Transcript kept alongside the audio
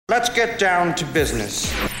Let's get down to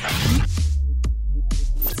business.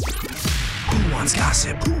 Who wants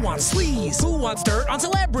gossip? Who wants sleaze? Who wants dirt on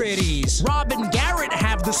celebrities? Rob and Garrett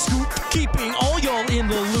have the scoop, keeping all y'all in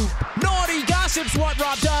the loop. Naughty gossip's what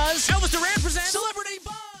Rob does. Elvis Duran presents Celebrity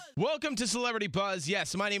Buzz. Welcome to Celebrity Buzz.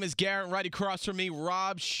 Yes, my name is Garrett. Right across from me,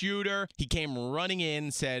 Rob Shooter. He came running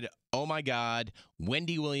in, said, "Oh my God,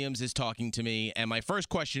 Wendy Williams is talking to me." And my first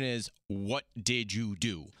question is, what did you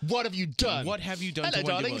do? What have you done? What have you done Hello, to Wendy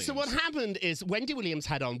darling. Williams? So what happened is Wendy Williams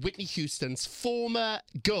had on Whitney Houston's former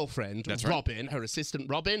girlfriend, That's right. Robin, her assistant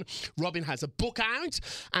Robin. Robin has a book out.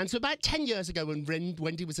 And so about 10 years ago when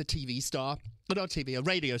Wendy was a TV star, not TV, a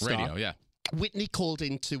radio star. Radio, yeah. Whitney called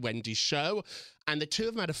into Wendy's show, and the two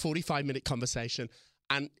of them had a 45-minute conversation.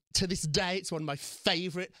 And to this day, it's one of my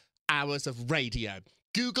favorite hours of radio.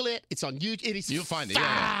 Google it. It's on YouTube. It is You'll find it,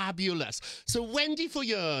 yeah. fabulous. So Wendy for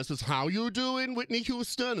years was, "How you doing, Whitney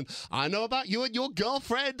Houston? And I know about you and your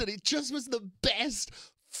girlfriend." And it just was the best,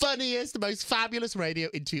 funniest, most fabulous radio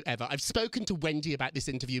interview ever. I've spoken to Wendy about this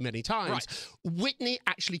interview many times. Right. Whitney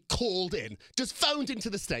actually called in, just phoned into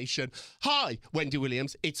the station. "Hi, Wendy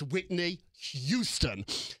Williams. It's Whitney Houston."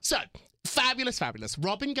 So, fabulous, fabulous.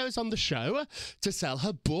 Robin goes on the show to sell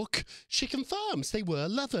her book. She confirms they were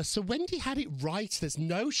lovers. So Wendy had it right. There's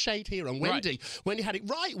no shade here on Wendy. Right. Wendy had it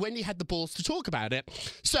right. Wendy had the balls to talk about it.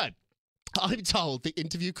 So, I'm told the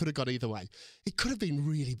interview could have gone either way. It could have been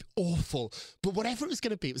really awful, but whatever it was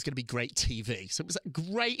going to be great TV. So it was a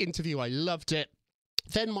great interview. I loved it.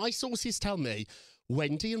 Then my sources tell me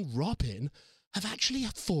Wendy and Robin have actually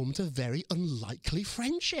formed a very unlikely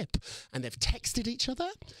friendship. And they've texted each other,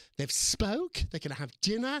 they've spoke, they're going to have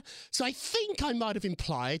dinner. So I think I might have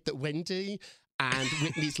implied that Wendy and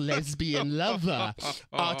Whitney's lesbian lover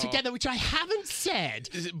are together, which I haven't said.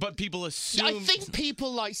 But people assume... I think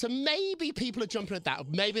people so maybe people are jumping at that.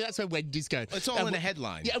 Maybe that's where Wendy's going. It's all in a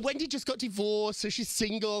headline. Yeah, Wendy just got divorced, so she's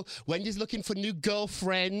single. Wendy's looking for new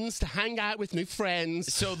girlfriends to hang out with, new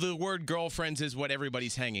friends. So the word girlfriends is what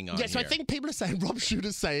everybody's hanging on Yeah, so I here. think people are saying, Rob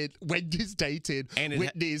Shooter's saying Wendy's dated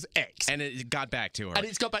Whitney's ex. And it got back to her. And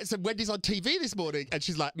it's got back. So Wendy's on TV this morning, and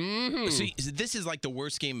she's like, See, this is like the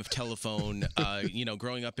worst game of telephone.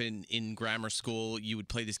 Growing up in grammar school, you would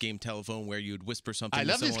play this game telephone where you would whisper something I to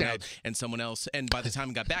love this someone game. else and someone else, and by the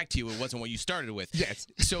time it got back to you, it wasn't what you started with. Yes.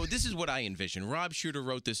 So this is what I envision. Rob Shooter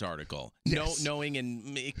wrote this article, Yes. knowing,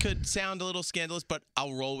 and it could sound a little scandalous, but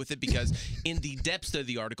I'll roll with it because in the depths of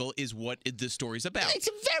the article is what the story's about. It's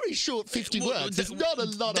a very short 50 words. There's not a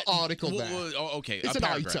lot of article there. Okay, It's a an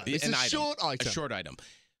paragraph. item. It's a short item. A short item.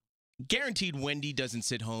 Guaranteed Wendy doesn't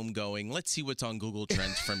sit home going, "Let's see what's on Google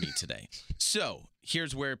Trends for me today." So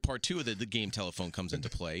here's where part two of the game telephone comes into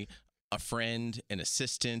play. A friend, an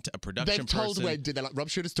assistant, a production They've told person. Wendy, they're like, Rob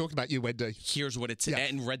Shooter's talking about you, Wendy. Here's what it's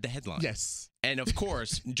and read the headline. Yes. And of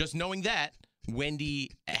course, just knowing that,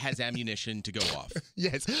 Wendy has ammunition to go off.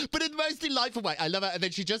 Yes, but in the most delightful way. I love it. And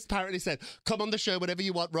then she just apparently said, "Come on the show whenever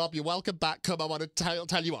you want, Rob. You're welcome back. Come, I want to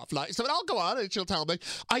tell you off." So I'll go on and she'll tell me.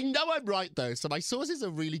 I know I'm right, though, so my sources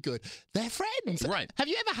are really good. They're friends. Right. Have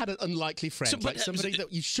you ever had an unlikely friend? But, somebody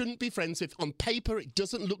that you shouldn't be friends with. On paper, it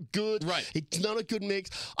doesn't look good. Right. It's not a good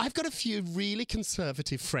mix. I've got a few really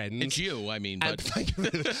conservative friends. It's you, I mean. But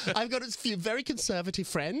I've got a few very conservative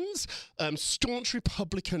friends, staunch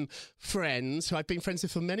Republican friends who I've been friends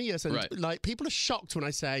with for many years, and people are shocked when I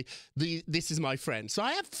say this is my friend. So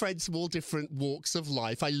I have friends from all different walks of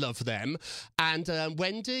life. I love them, and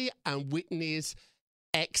Wendy and Whitney's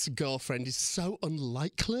ex-girlfriend is so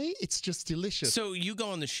unlikely. It's just delicious. So you go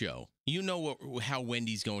on the show. You know how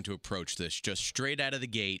Wendy's going to approach this, just straight out of the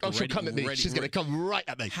gate. Oh, she'll come at me. She's going to come right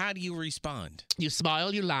at me. How do you respond? You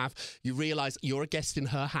smile, you laugh, you realise you're a guest in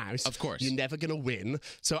her house. Of course. You're never going to win.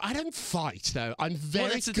 So I don't fight, though. I'm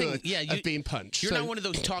very good at being punched. You're not one of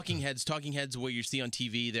those talking heads where you see on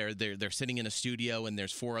TV, they're sitting in a studio and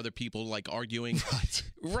there's four other people like arguing. Right.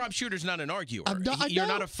 Rob Shooter's not an arguer. You're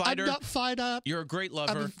not a fighter. I'm not fighter. You're a great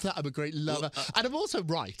lover. I'm a great lover. And I'm also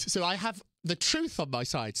right. So I have the truth on my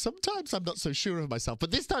side. Sometimes I'm not so sure of myself, but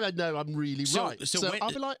this time I know I'm really right. So I'll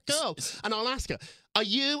be like, "Girl," and I'll ask her, "Are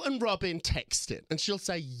you and Robin texting?" And she'll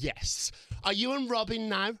say, "Yes." "Are you and Robin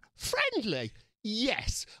now friendly?"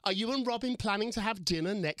 "Yes." "Are you and Robin planning to have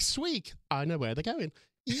dinner next week?" I know where they're going.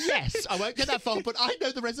 Yes. I won't get that far, but I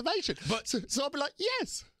know the reservation. But so I'll be like,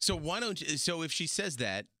 "Yes." So why don't you? So if she says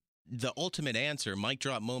that, the ultimate answer, mic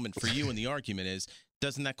drop moment for you in the argument is,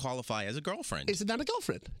 doesn't that qualify as a girlfriend? Isn't that a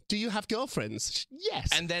girlfriend? Do you have girlfriends? Yes.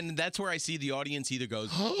 And then that's where I see the audience either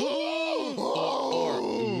goes, you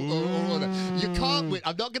can't win.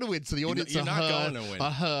 I'm not going to win, so the audience you're not going to win. are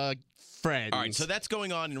her friends. All right, so that's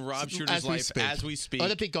going on in Rob Shooter's life as we speak.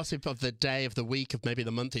 Other big gossip of the day, of the week, of maybe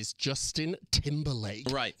the month is Justin Timberlake.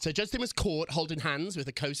 Right. So Justin was caught holding hands with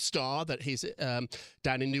a co-star that he's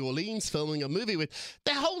down in New Orleans filming a movie with.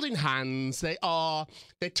 They're holding hands.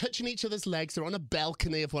 They're touching each other's legs. They're on a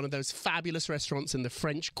balcony of one of those fabulous restaurants in the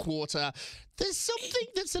French Quarter. There's something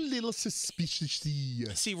that's a little suspicious.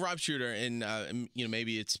 See, Rob Shooter, and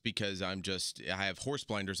maybe it's because I have horse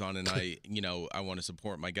blinders on, and I want to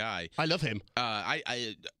support my guy. I love him.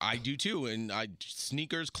 I do too, and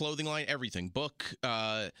sneakers, clothing line, everything. Book.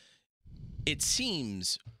 It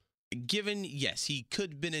seems, given yes, he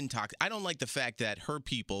could have been intoxicated. I don't like the fact that her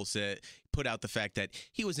people put out the fact that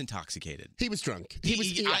he was intoxicated. He was drunk.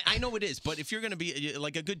 I know it is, but if you're going to be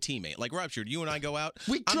like a good teammate, like Rob Shooter, you and I go out.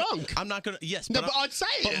 We're drunk. I'm not going to. Yes, no, but I'd say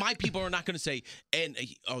it. But my people are not going to say.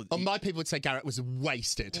 My people would say Garrett was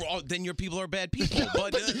wasted. Well, then your people are bad people.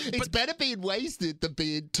 but it's better being wasted than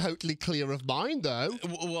being totally clear of mind, though.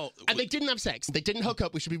 Well, and they didn't have sex. They didn't hook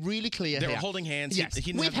up. We should be really clear. They were holding hands. Yes,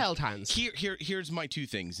 we've held hands. Here's my two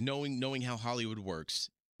things. Knowing how Hollywood works.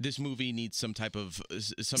 This movie needs some type of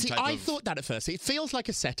I thought that at first. It feels like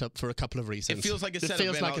a setup for a couple of reasons. It feels like a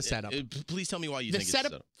setup. Please tell me why you think it's a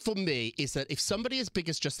setup. The setup for me is that if somebody as big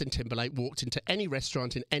as Justin Timberlake walked into any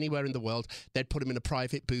restaurant in anywhere in the world, they'd put him in a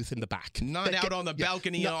private booth in the back. Not out on the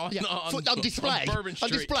balcony on display. On Bourbon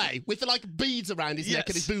Street. On display with like beads around his neck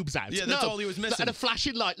and his boobs out. Yeah, that's all he was missing. And a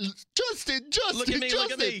flashing light. Justin, look at me, Justin.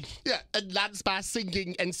 look at me. Yeah, and Lance Bass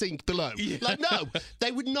singing NSYNC below. Yeah. Like, no,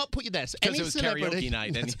 they would not put you there. Because it was karaoke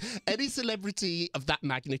night. Any celebrity of that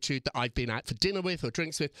magnitude that I've been out for dinner with or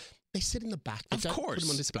drinks with, they sit in the back. They don't put them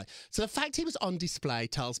on display. So the fact he was on display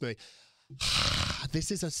tells me this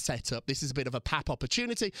is a setup. This is a bit of a pap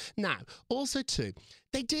opportunity. Now, also too,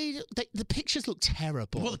 the pictures look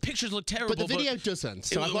terrible. Well, the pictures look terrible, but the video doesn't.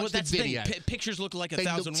 So I watched the video. Pictures look like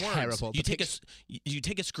 1,000 words. Terrible. You take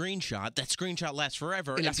a screenshot. That screenshot lasts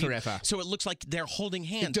forever. It lasts forever. So it looks like they're holding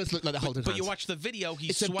hands. It does look like they're holding hands. But you watch the video,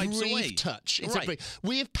 he it's swipes a brief away. Touch. It's right.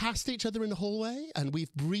 We have passed each other in the hallway and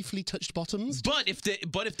we've briefly touched bottoms. But if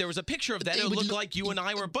there was a picture of that, it would look like you and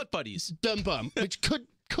I were butt buddies. Dumb bum, which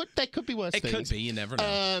there could be worse things. It could be. You never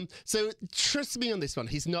know. So trust me on this one.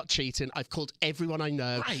 He's not cheating. I've called everyone I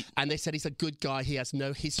know, and they said he's a good guy. He has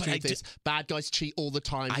no history of this. Bad guys cheat all the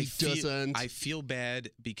time. He doesn't. I feel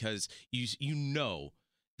bad because you know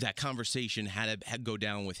that conversation had to go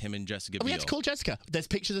down with him and Jessica Biel. We had to call Jessica. There's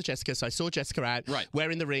pictures of Jessica, so I saw Jessica out,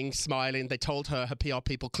 wearing the ring, smiling. They told her PR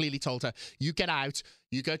people clearly told her, you get out,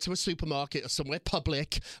 you go to a supermarket or somewhere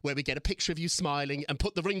public where we get a picture of you smiling and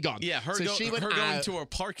put the ring on. Yeah, her going to a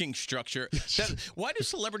parking structure. Why do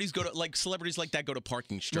celebrities celebrities like that go to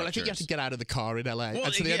parking structures? Well, I think you have to get out of the car in LA.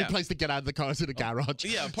 And so the only place to get out of the car is in a garage.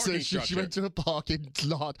 Yeah, parking structure. She went to a parking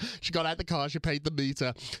lot. She got out the car. She paid the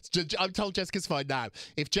meter. I'm told Jessica's fine now.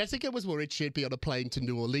 If Jessica was worried she'd be on a plane to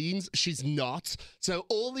New Orleans, she's not. So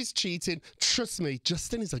all this cheating, trust me,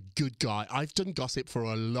 Justin is a good guy. I've done gossip for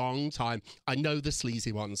a long time. I know the sleazy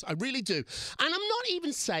ones. I really do. And I'm not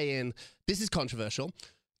even saying, this is controversial,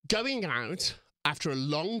 going out after a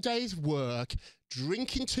long day's work,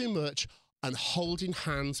 drinking too much and holding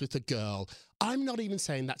hands with a girl. I'm not even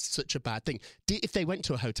saying that's such a bad thing. If they went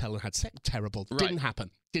to a hotel and had sex, terrible. Didn't happen.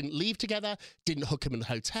 Didn't leave together. Didn't hook him in the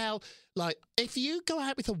hotel. Like, if you go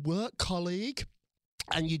out with a work colleague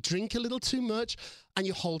and you drink a little too much and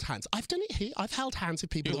you hold hands. I've done it here. I've held hands with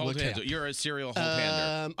people who work here. You're a serial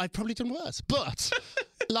hold-hander. I've probably done worse. But,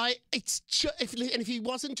 like, if he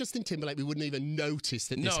wasn't Justin Timberlake, we wouldn't even notice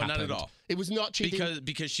that this happened. No, not at all. It was not cheating.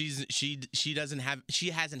 Because she hasn't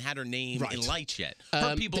had her name in lights yet.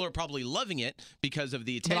 Her people are probably loving it because of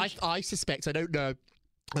the attention. But I suspect, I don't know,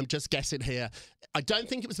 I'm just guessing here, I don't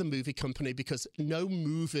think it was the movie company because no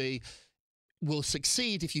movie will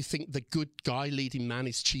succeed if you think the good guy leading man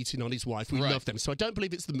is cheating on his wife. We love them. So I don't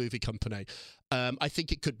believe it's the movie company. I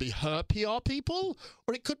think it could be her PR people,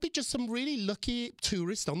 or it could be just some really lucky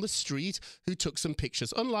tourist on the street who took some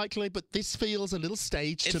pictures. Unlikely, but this feels a little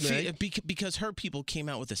staged to me. Because her people came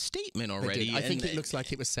out with a statement already. I think it looks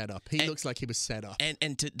like it was set up. He looks like he was set up.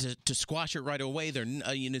 And to squash it right away,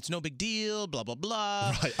 it's no big deal, blah, blah,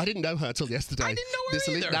 blah. Right. I didn't know her till yesterday. I didn't know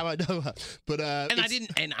her either. Now I know her. But,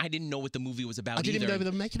 I didn't know what the movie was about I didn't even know they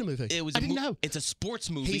were making a movie. I didn't know. It's a sports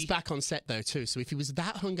movie. He's back on set, though, too. So if he was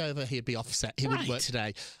that hungover, he'd be off set. He wouldn't work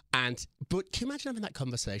today. But can you imagine having that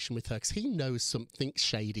conversation with her? Because he knows something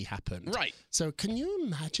shady happened. Right. So can you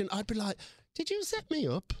imagine? I'd be like, did you set me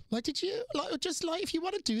up? Like, did you? If you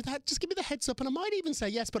want to do that, just give me the heads up. And I might even say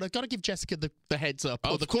yes, but I've got to give Jessica the heads up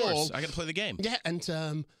or the call. I got to play the game. Yeah,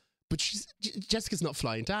 and... But Jessica's not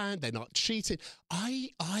flying down. They're not cheating.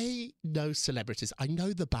 I know celebrities. I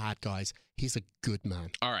know the bad guys. He's a good man.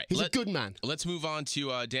 All right. He's a good man. Let's move on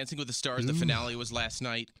to Dancing with the Stars. The finale was last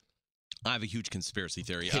night. I have a huge conspiracy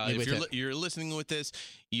theory. If you're listening with this,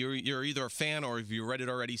 you're either a fan or if you read it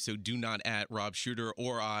already, so do not at Rob Shooter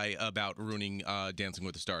or I about ruining Dancing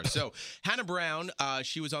with the Stars. So Hannah Brown,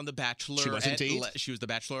 she was on The Bachelor. She was indeed. She was the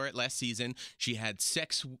Bachelorette last season. She had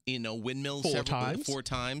sex in a windmill four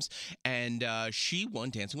times, and she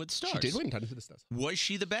won Dancing with the Stars. She did win Dancing with the Stars. Was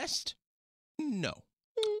she the best? No.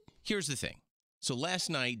 Here's the thing. So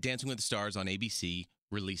last night, Dancing with the Stars on ABC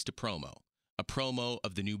released a promo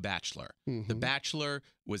of the new Bachelor. Mm-hmm. The Bachelor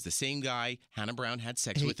was the same guy Hannah Brown had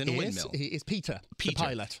sex with in a windmill. He is Peter, the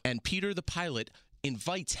pilot. And Peter, the pilot,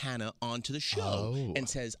 invites Hannah onto the show and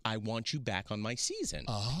says, I want you back on my season.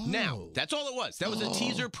 Oh. Now, that's all it was. That was a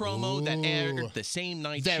teaser promo that aired the same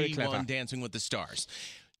night she won Dancing with the Stars.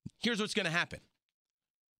 Here's what's going to happen.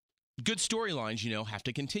 Good storylines, have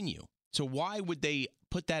to continue. So why would they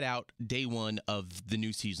put that out day one of the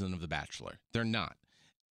new season of The Bachelor? They're not.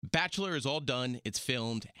 Bachelor is all done. It's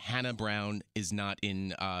filmed. Hannah Brown is not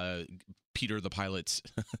in Peter the Pilot's,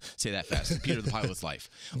 say that fast, Peter the Pilot's life.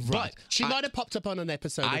 Right. But she might have popped up on an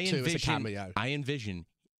episode or two as a cameo. I envision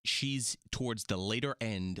she's towards the later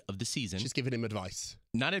end of the season. She's giving him advice.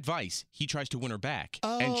 Not advice. He tries to win her back.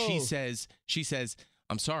 And she says,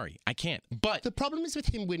 I'm sorry, I can't. But the problem is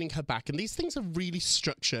with him winning her back, and these things are really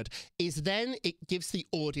structured, is then it gives the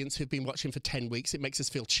audience who've been watching for 10 weeks, it makes us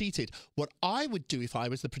feel cheated. What I would do if I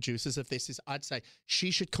was the producers of this is I'd say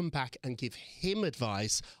she should come back and give him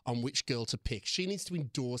advice on which girl to pick. She needs to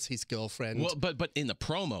endorse his girlfriend. Well, but in the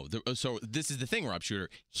promo, so this is the thing, Rob Shooter,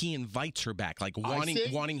 he invites her back, like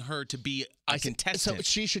wanting her to be a contestant. So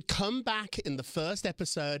she should come back in the first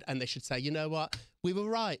episode and they should say, you know what? We were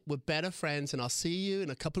right. We're better friends, and I'll see you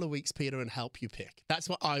in a couple of weeks, Peter, and help you pick. That's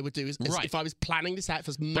what I would do. If I was planning this out, if I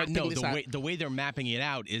was mapping this out. The way they're mapping it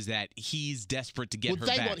out is that he's desperate to get her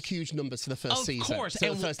back. They want huge numbers for the first season. Of course.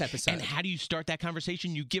 So the first episode. And how do you start that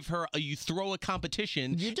conversation? You give her, you throw a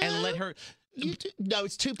competition and let her. No,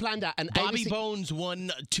 it's too planned out. And Bobby Bones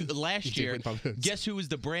won last year. Guess who was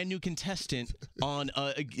the brand new contestant on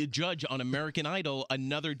a judge on American Idol,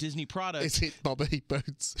 another Disney product? Is it Bobby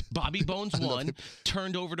Bones? Bobby Bones won,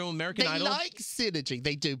 turned over to American Idol. They like synergy.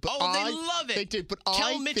 They do. But they love it. They do. But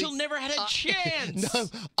Kel Mitchell never had a chance. No,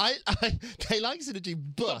 they like synergy,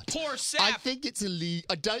 but the poor sap. I think it's illegal.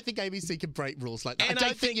 I don't think ABC can break rules like that. And I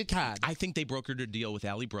don't think you can. I think they brokered a deal with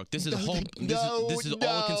Ally Brooke. This is all a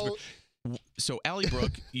conspiracy. So Ally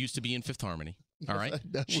Brooke used to be in Fifth Harmony. All right,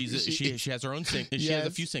 she has her own she has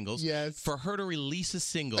a few singles. Yes. For her to release a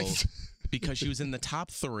single because she was in the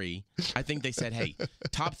top 3, I think they said, "Hey,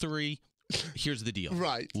 top 3. Here's the deal.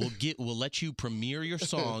 Right. We'll let you premiere your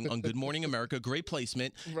song on Good Morning America. Great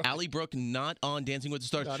placement. Right. Ally Brooke not on Dancing with the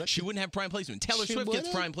Stars. She wouldn't have prime placement. Taylor Swift gets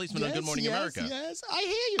prime placement on Good Morning America. Yes, I hear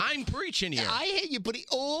you. I'm preaching here. I hear you, but it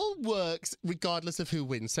all works regardless of who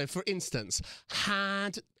wins. So, for instance,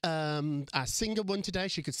 had a singer won today,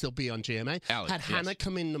 she could still be on GMA. Had Hannah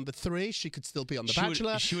come in number 3, she could still be on The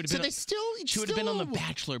Bachelor. She would have been on The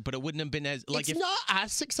Bachelor, but it wouldn't have been as like. It's not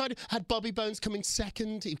as exciting. Had Bobby Bones come in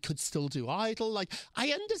second, he could still do Idol. Like, I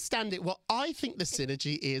understand it. What I think the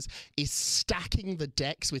synergy is stacking the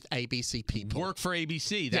decks with ABC people. Work for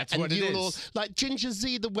ABC. That's what it is. Like Ginger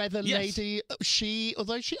Z, the weather lady. I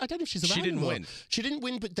don't know if she's around. She didn't win. She didn't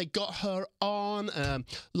win, but they got her on.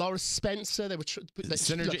 Laura Spencer. They were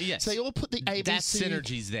synergy. Yes. So they all put the ABC. That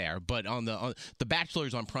synergy's there, but on the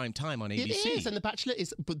Bachelor's on prime time on ABC. It is, and the Bachelor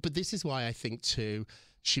is. But this is why I think too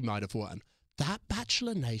she might have won. That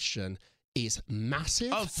Bachelor Nation is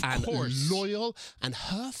massive and loyal, and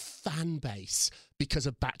her fan base because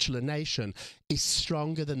of Bachelor Nation is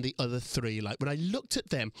stronger than the other 3. Like, when I looked at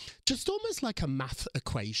them, just almost like a math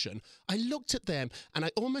equation, I looked at them and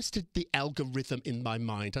I almost did the algorithm in my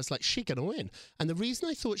mind. I was like, she's going to win. And the reason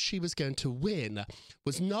I thought she was going to win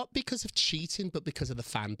was not because of cheating, but because of the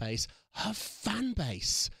fan base. Her fan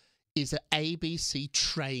base is an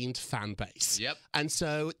ABC-trained fan base. Yep. And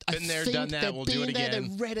so been there, done that. We'll do it again.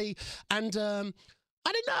 They're ready. And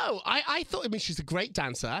I don't know. I thought, she's a great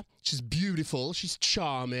dancer. She's beautiful. She's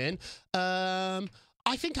charming.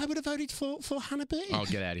 I think I would have voted for Hannah B. Oh,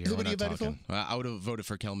 get out of here. Who We're would you not have voted talking. I would have voted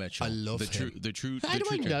for Kel Mitchell. I love him. The true. How do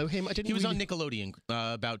I know him? He was on Nickelodeon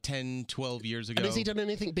about 10, 12 years ago. And has he done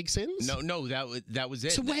anything big since? No, that was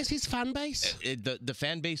it. So where's his fan base? The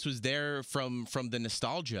fan base was there from the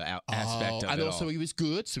nostalgia aspect of and it also all. he was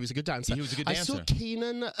good, so he was a good dancer. He was a good I saw dancer.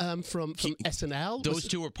 Keenan from SNL. Those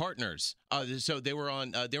two were partners. So they were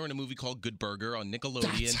in a movie called Good Burger on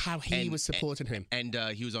Nickelodeon. That's how he was supporting him. And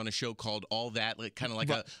he was on a show called All That, kind of like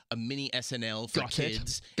a mini SNL for Got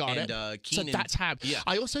kids. Got and, it. Keenan, So that's how. Yeah.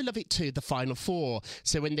 I also love it too, the Final Four.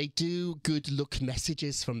 So when they do good look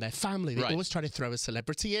messages from their family, they Right. always try to throw a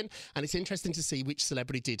celebrity in. And it's interesting to see which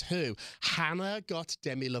celebrity did who. Hannah got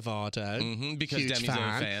Demi Lovato. because huge Demi's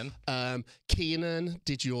a fan. Keenan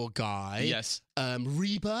did Your Guy. Yes.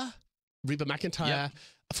 Reba McEntire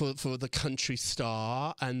for the country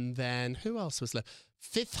star. And then who else was left?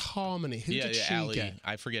 Fifth Harmony. Who did she Ally. get?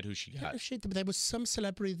 I forget who she got. There was some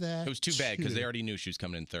celebrity there. It was too bad because they already knew she was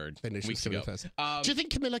coming in third. They knew she was weeks coming ago. in first. Do you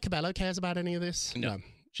think Camila Cabello cares about any of this? No.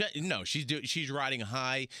 She's riding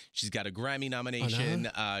high. She's got a Grammy nomination.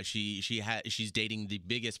 She's dating the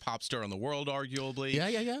biggest pop star in the world, arguably.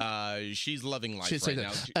 Yeah. She's loving life She's right doing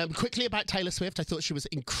now. it. Quickly about Taylor Swift, I thought she was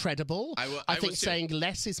incredible. I think was too. saying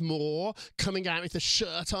less is more, coming out with a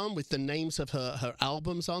shirt on with the names of her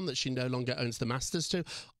albums on that she no longer owns the masters to.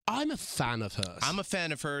 I'm a fan of hers. I'm a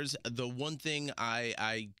fan of hers. The one thing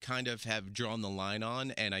I kind of have drawn the line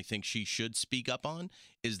on, and I think she should speak up on,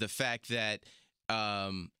 is the fact that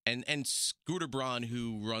and Scooter Braun,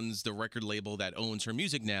 who runs the record label that owns her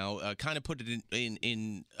music now, kind of put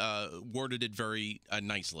it worded it very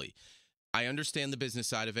nicely. I understand the business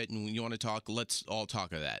side of it, and when you want to talk, let's all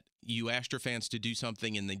talk of that. You asked your fans to do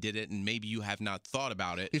something, and they did it, and maybe you have not thought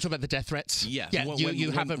about it. You talk about the death threats? Yeah.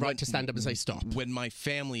 You have a right to stand up and say stop. When my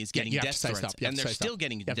family is getting you have death to say threats, stop. and they're still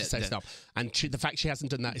getting You have to say stop. And the fact she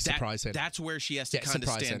hasn't done that is surprising. That's where she has to kind of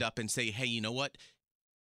surprising. stand up and say, hey, you know what?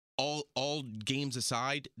 All games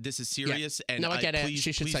aside, this is serious, and I get it. Please,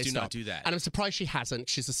 She should please say do stop. not do that. And I'm surprised she hasn't.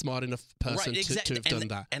 She's a smart enough person to have done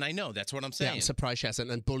that. And I know that's what I'm Yeah, saying. I'm surprised she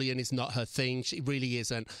hasn't. And bullying is not her thing. She really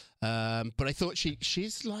isn't. But I thought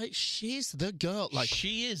she's the girl. Like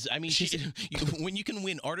she is. I mean, when you can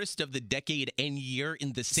win Artist of the Decade and Year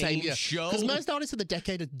in the same show, because most artists of the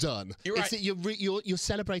decade are done. You're right. It's that you're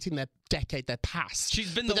celebrating their decade, their past.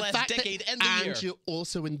 She's been the last decade and the year. And you're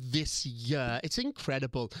also in this year. It's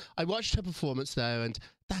incredible. I watched her performance though, and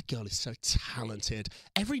that girl is so talented.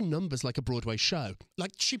 Every number's like a Broadway show.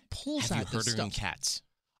 Like she pulls have out you heard this her stuff. in Cats?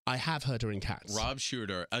 I have heard her in Cats. Rob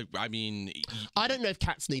Shooter. I mean, I don't know if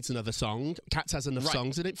Cats needs another song. Cats has enough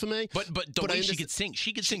songs in it for me. But the way she could sing,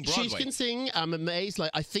 she could sing Broadway. She can sing. I'm amazed.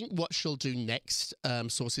 Like I think what she'll do next,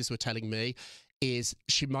 sources were telling me, is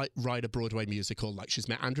she might write a Broadway musical. Like she's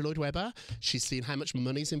met Andrew Lloyd Webber. She's seen how much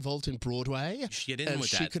money's involved in Broadway. She get in with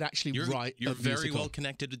she could actually write You're a very musical. well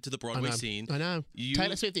connected to the Broadway scene. I know.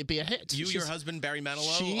 Taylor Swift, it'd be a hit. Your husband, Barry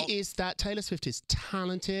Manilow. Taylor Swift is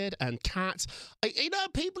talented, and Cats.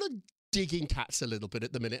 People are digging Cats a little bit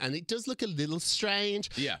at the minute, and it does look a little strange.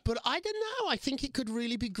 Yeah. But I don't know. I think it could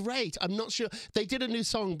really be great. I'm not sure. They did a new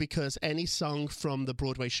song because any song from the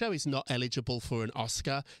Broadway show is not eligible for an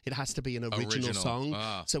Oscar. It has to be an original song.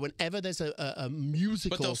 So whenever there's a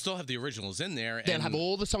musical, but they'll still have the originals in there. They'll have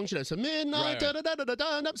all the songs, so midnight, da da da da da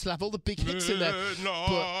da. So they'll have all the big hits in there.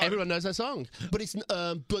 But everyone knows that song. But it's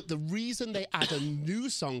but the reason they add a new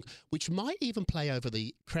song, which might even play over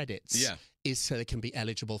the credits, is so they can be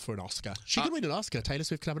eligible for an Oscar. She could win an Oscar. Taylor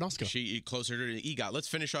Swift could have an Oscar. She closer to EGOT. Let's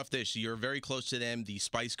finish off this. You're very close to them, the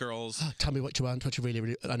Spice Girls. Tell me what you want. What you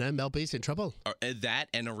really. I know Mel B's in trouble. That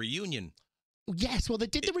and a reunion. Yes, well, they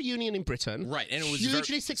did the reunion in Britain. Right, and it was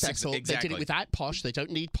hugely successful. Exactly. They did it without Posh. They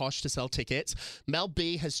don't need Posh to sell tickets. Mel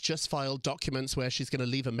B has just filed documents where she's going to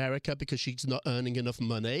leave America because she's not earning enough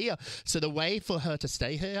money. So the way for her to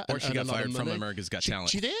stay here, or she got fired from America's Got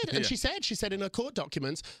Talent. She did, and she said in her court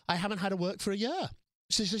documents, "I haven't had to work for a year."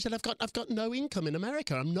 She said, I've got no income in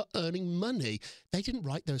America. I'm not earning money. They didn't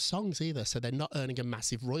write those songs either, so they're not earning a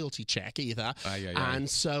massive royalty check either. And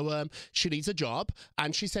so she needs a job.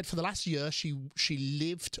 And she said for the last year, she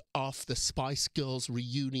lived off the Spice Girls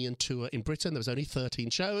reunion tour in Britain. There was only 13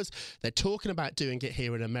 shows. They're talking about doing it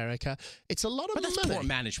here in America. It's a lot of money. But that's poor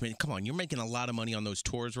management. Come on, you're making a lot of money on those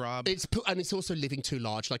tours, Rob. And it's also living too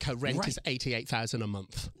large. Like her rent is $88,000 a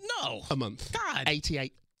month. No. A month. God.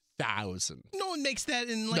 88,000. No one makes that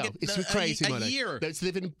in it's crazy money. year. No, it's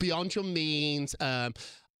living beyond your means.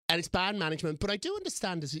 and it's bad management. But I do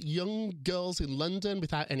understand as young girls in London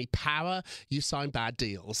without any power, you sign bad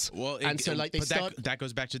deals. Well, that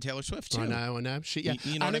goes back to Taylor Swift too. I know. You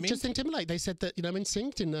know what I mean? Justin Timberlake, they said that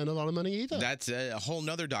NSYNC didn't earn a lot of money either. That's a whole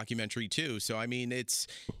nother documentary too. So I mean, it's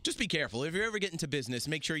just be careful if you ever get into business.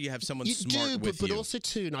 Make sure you have someone smart with you. But also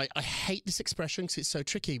too, and I hate this expression because it's so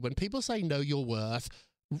tricky. When people say know your worth.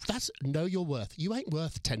 That's know your worth. You ain't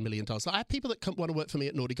worth $10 million. I have people that want to work for me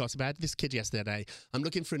at Naughty Gossip. I had this kid yesterday. I'm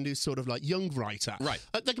looking for a new sort of like young writer. Right.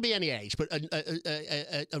 That could be any age, but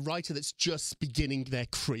a writer that's just beginning their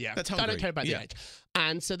career. That's hungry. I don't care about the age.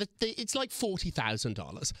 And so it's like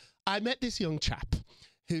 $40,000. I met this young chap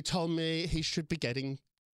who told me he should be getting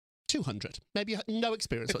 200, maybe no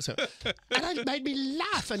experience whatsoever. And it made me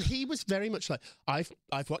laugh. And he was very much like, I've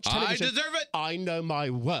watched television. I deserve it. I know my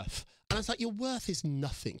worth. And I was like, your worth is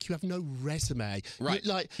nothing. You have no resume. Right.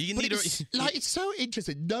 It's so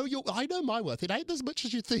interesting. I know my worth. It ain't as much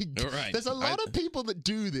as you think. Right. There's a lot of people that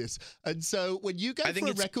do this. And so when you go for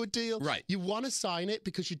a record deal, you want to sign it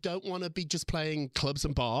because you don't want to be just playing clubs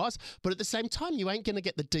and bars. But at the same time, you ain't going to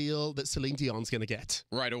get the deal that Celine Dion's going to get.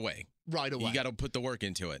 Right away. You got to put the work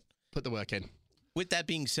into it. Put the work in. With that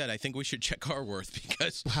being said, I think we should check our worth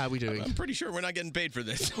because how are we doing? I'm pretty sure we're not getting paid for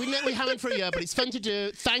this. We haven't for a year, but it's fun to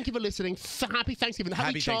do. Thank you for listening. Happy Thanksgiving.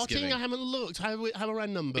 Happy charting. I haven't looked. How are our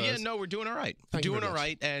numbers? Yeah, no, we're doing all right. Thank you doing all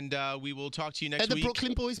right, and we will talk to you next week. Are week. the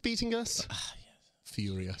Brooklyn Boys beating us?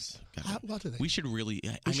 Furious. What are they? We should really.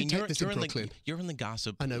 You're in the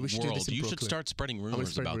gossip I know. We should world. do this in You Brooklyn. should start spreading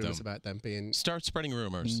rumors about them being. Start spreading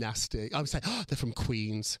rumors. Nasty. I would say they're from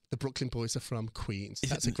Queens. The Brooklyn Boys are from Queens.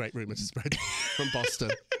 That's a great rumor to spread from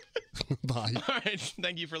Boston. Bye. All right.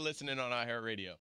 Thank you for listening on iHeartRadio.